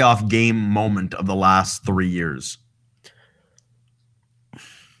 Loudest playoff game moment of the last 3 years.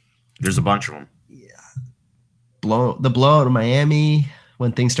 There's a bunch of them. The blowout of Miami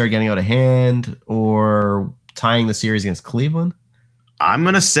when things start getting out of hand, or tying the series against Cleveland. I'm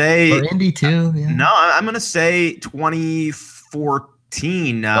going to say... Or Indy too. Yeah. No, I'm going to say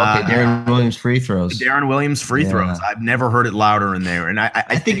 2014. Darren Williams free throws. Darren Williams free throws. I've never heard it louder in there. And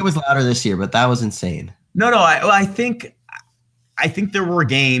I think it was louder this year, but that was insane. No, I think there were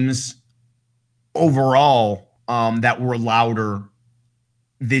games overall that were louder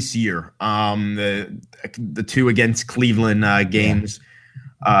this year. The two against Cleveland games,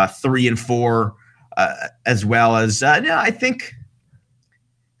 3 and 4, as well as I think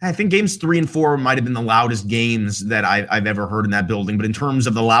games 3 and 4 might have been the loudest games that I've ever heard in that building. But in terms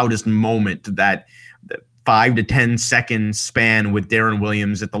of the loudest moment, that 5 to 10 second span with Darren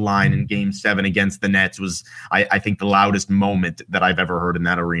Williams at the line in Game 7 against the Nets was, I think, the loudest moment that I've ever heard in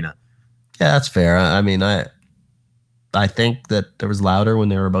that arena. Yeah, that's fair. I mean, I think that there was louder when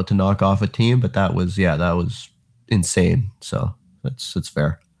they were about to knock off a team, but that was insane. So it's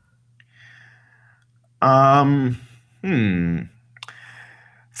fair. From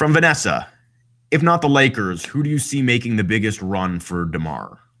Vanessa, if not the Lakers, who do you see making the biggest run for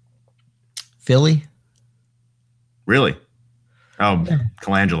DeMar? Philly. Really? Oh, yeah.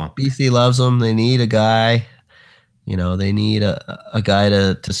 Colangelo. BC loves him. They need a guy. They need a guy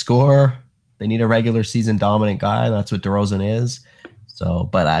to score. They need a regular season dominant guy. That's what DeRozan is. So,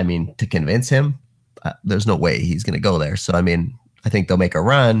 but I mean, to convince him, there's no way he's going to go there. So, I mean, I think they'll make a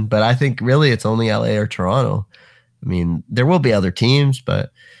run, but I think really it's only LA or Toronto. I mean, there will be other teams,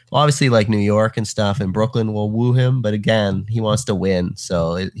 but obviously like New York and stuff and Brooklyn will woo him. But again, he wants to win,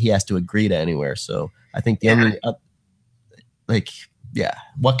 so he has to agree to anywhere. So I think the only,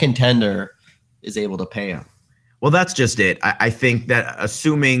 what contender is able to pay him? Well, that's just it. I think that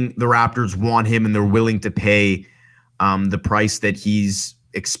assuming the Raptors want him and they're willing to pay the price that he's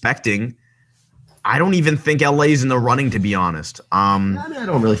expecting, I don't even think LA's in the running, to be honest. I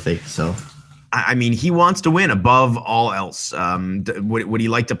don't really think so. I mean, he wants to win above all else. Would he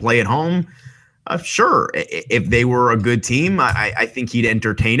like to play at home? Sure. If they were a good team, I think he'd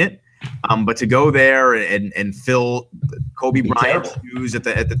entertain it. But to go there and fill Kobe Bryant's shoes at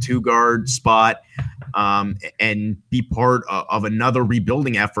the 2-guard spot and be part of another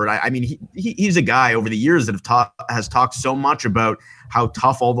rebuilding effort. I mean, he's a guy over the years that has talked so much about how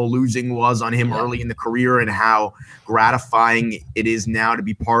tough all the losing was on him early in the career and how gratifying it is now to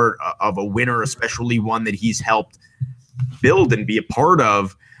be part of a winner, especially one that he's helped build and be a part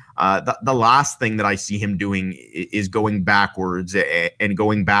of. The last thing that I see him doing is going backwards and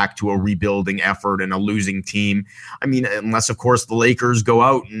going back to a rebuilding effort and a losing team. I mean, unless, of course, the Lakers go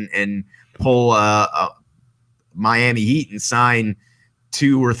out and pull Miami Heat and sign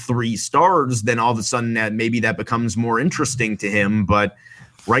 2 or 3 stars, then all of a sudden maybe that becomes more interesting to him. But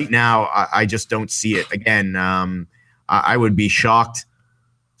right now, I just don't see it. Again, I would be shocked.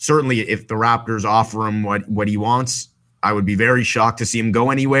 Certainly, if the Raptors offer him what he wants, I would be very shocked to see him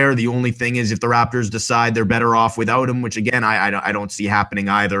go anywhere. The only thing is if the Raptors decide they're better off without him, which, again, I don't see happening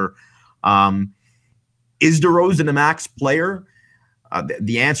either. Is DeRozan a max player?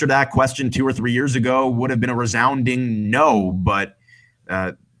 The answer to that question 2 or 3 years ago would have been a resounding no, but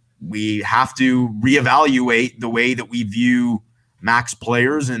we have to reevaluate the way that we view max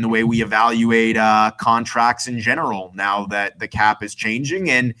players and the way we evaluate contracts in general now that the cap is changing.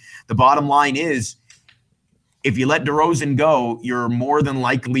 And the bottom line is, if you let DeRozan go, you're more than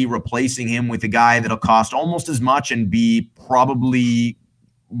likely replacing him with a guy that'll cost almost as much and be probably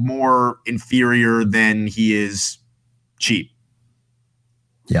more inferior than he is cheap.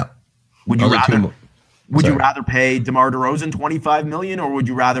 Yeah. Would you rather pay DeMar DeRozan $25 million, or would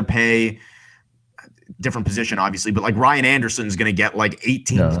you rather pay different position, obviously, but like Ryan Anderson's going to get like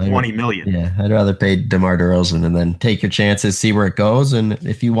 18 to 20 million. Yeah, I'd rather pay DeMar DeRozan and then take your chances, see where it goes, and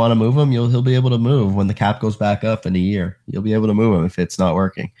if you want to move him, he'll be able to move when the cap goes back up in a year. You'll be able to move him if it's not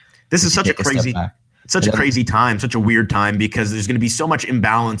working. This is such a crazy time, such a weird time, because there's going to be so much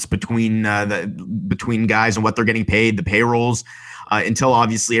imbalance between guys and what they're getting paid, the payrolls, until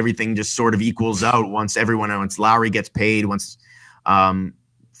obviously everything just sort of equals out once Lowry gets paid, once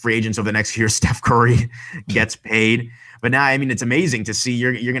free agents over the next year, Steph Curry gets paid. But now, I mean, it's amazing to see.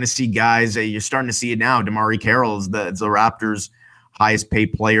 You're going to see guys. You're starting to see it now. DeMarre Carroll is the Raptors' highest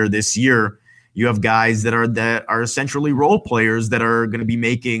paid player this year. You have guys that are essentially role players that are going to be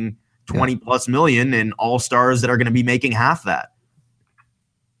making 20 plus million, and all stars that are going to be making half that.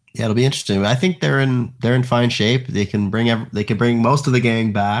 Yeah, it'll be interesting. I think they're in fine shape. They can bring most of the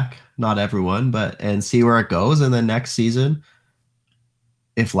gang back, not everyone, and see where it goes. And then next season,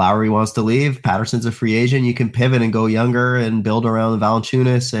 if Lowry wants to leave, Patterson's a free agent. You can pivot and go younger and build around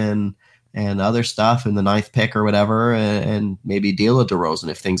Valanciunas and other stuff in the 9th pick or whatever, and maybe deal with DeRozan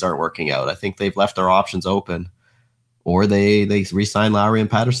if things aren't working out. I think they've left their options open, or they re-sign Lowry and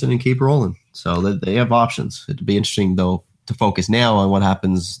Patterson and keep rolling. So they have options. It'd be interesting though to focus now on what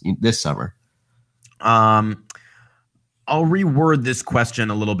happens this summer. I'll reword this question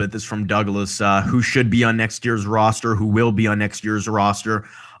a little bit. This is from Douglas. Who should be on next year's roster? Who will be on next year's roster?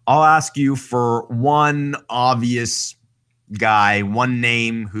 I'll ask you for one obvious guy, one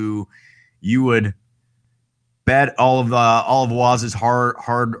name who you would bet all of Waz's hard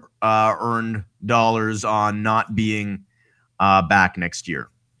earned dollars on not being back next year.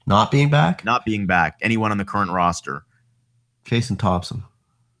 Not being back? Not being back. Anyone on the current roster? Jason Thompson.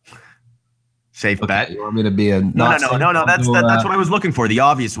 Safe bet. You want me to be a no. That's what I was looking for. The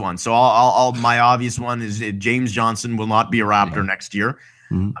obvious one. So I'll my obvious one is James Johnson will not be a Raptor next year.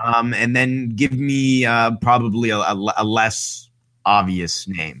 Mm-hmm. And then give me probably a less obvious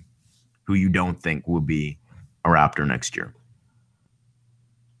name who you don't think will be a Raptor next year.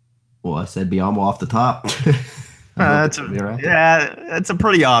 Well, I said Biyombo off the top. That's a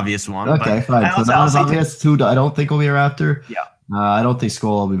pretty obvious one. Okay, fine. So that was obvious too. I don't think will be a Raptor. Yeah. I don't think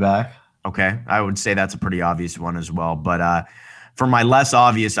Skoll will be back. Okay, I would say that's a pretty obvious one as well. But for my less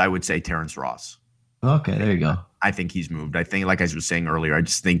obvious, I would say Terrence Ross. Okay, there you go. I think he's moved. I think, like I was saying earlier, I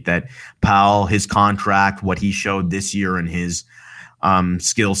just think that Powell, his contract, what he showed this year, and his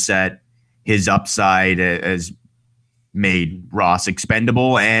skill set, his upside has made Ross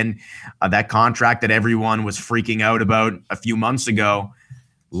expendable. And that contract that everyone was freaking out about a few months ago,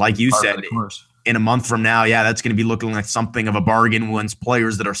 like you said, in a month from now, that's going to be looking like something of a bargain once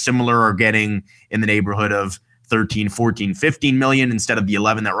players that are similar are getting in the neighborhood of 13, 14, 15 million instead of the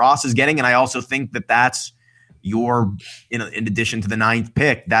 11 that Ross is getting. And I also think that that's your, in addition to the 9th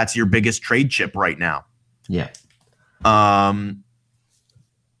pick, that's your biggest trade chip right now. Yeah.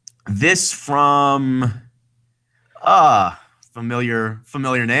 This from familiar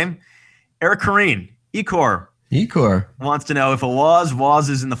name, Eric Kareen, Ecor wants to know if a Waz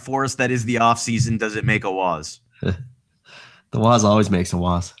is in the forest that is the off season. Does it make a Waz? The Waz always makes a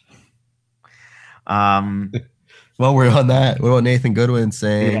Waz. Well, we're on that. What about Nathan Goodwin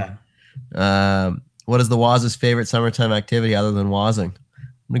saying, what is the Waz's favorite summertime activity other than Wazing? I'm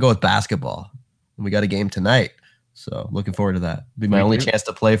going to go with basketball. And we got a game tonight. So looking forward to that. It'll be my only chance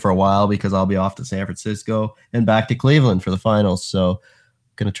to play for a while because I'll be off to San Francisco and back to Cleveland for the finals. So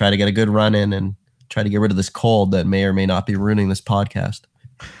going to try to get a good run in and try to get rid of this cold that may or may not be ruining this podcast.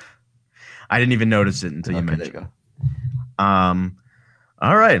 I didn't even notice it until you mentioned it.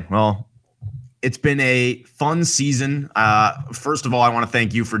 All right. Well, it's been a fun season. First of all, I want to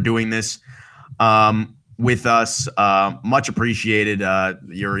thank you for doing this with us. Much appreciated.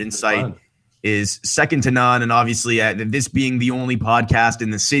 Your insight is second to none. And obviously, this being the only podcast in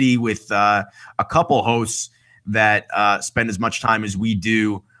the city with a couple hosts that spend as much time as we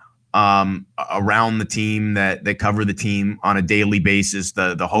do around the team, that cover the team on a daily basis.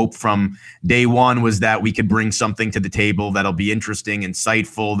 The hope from day one was that we could bring something to the table that'll be interesting,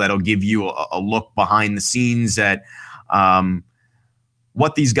 insightful, that'll give you a look behind the scenes at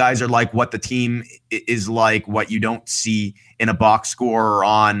what these guys are like, what the team is like, what you don't see in a box score or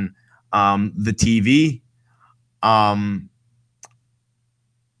on the TV. I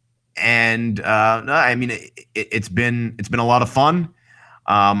mean, it's been a lot of fun.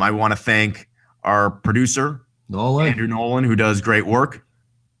 I want to thank our producer, Andrew Nolan, who does great work.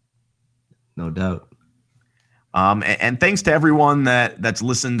 No doubt. And thanks to everyone that's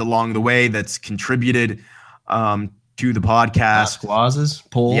listened along the way, that's contributed to the podcast. Ask Waz's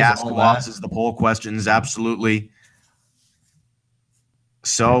polls. The Ask Waz's, the poll questions, absolutely.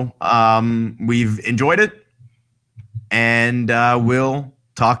 So we've enjoyed it, and we'll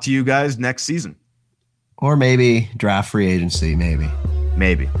talk to you guys next season. Or maybe draft free agency, maybe.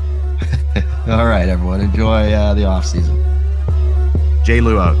 All right, everyone. Enjoy the offseason. J.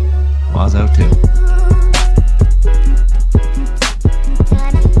 Lou out. Waz out too.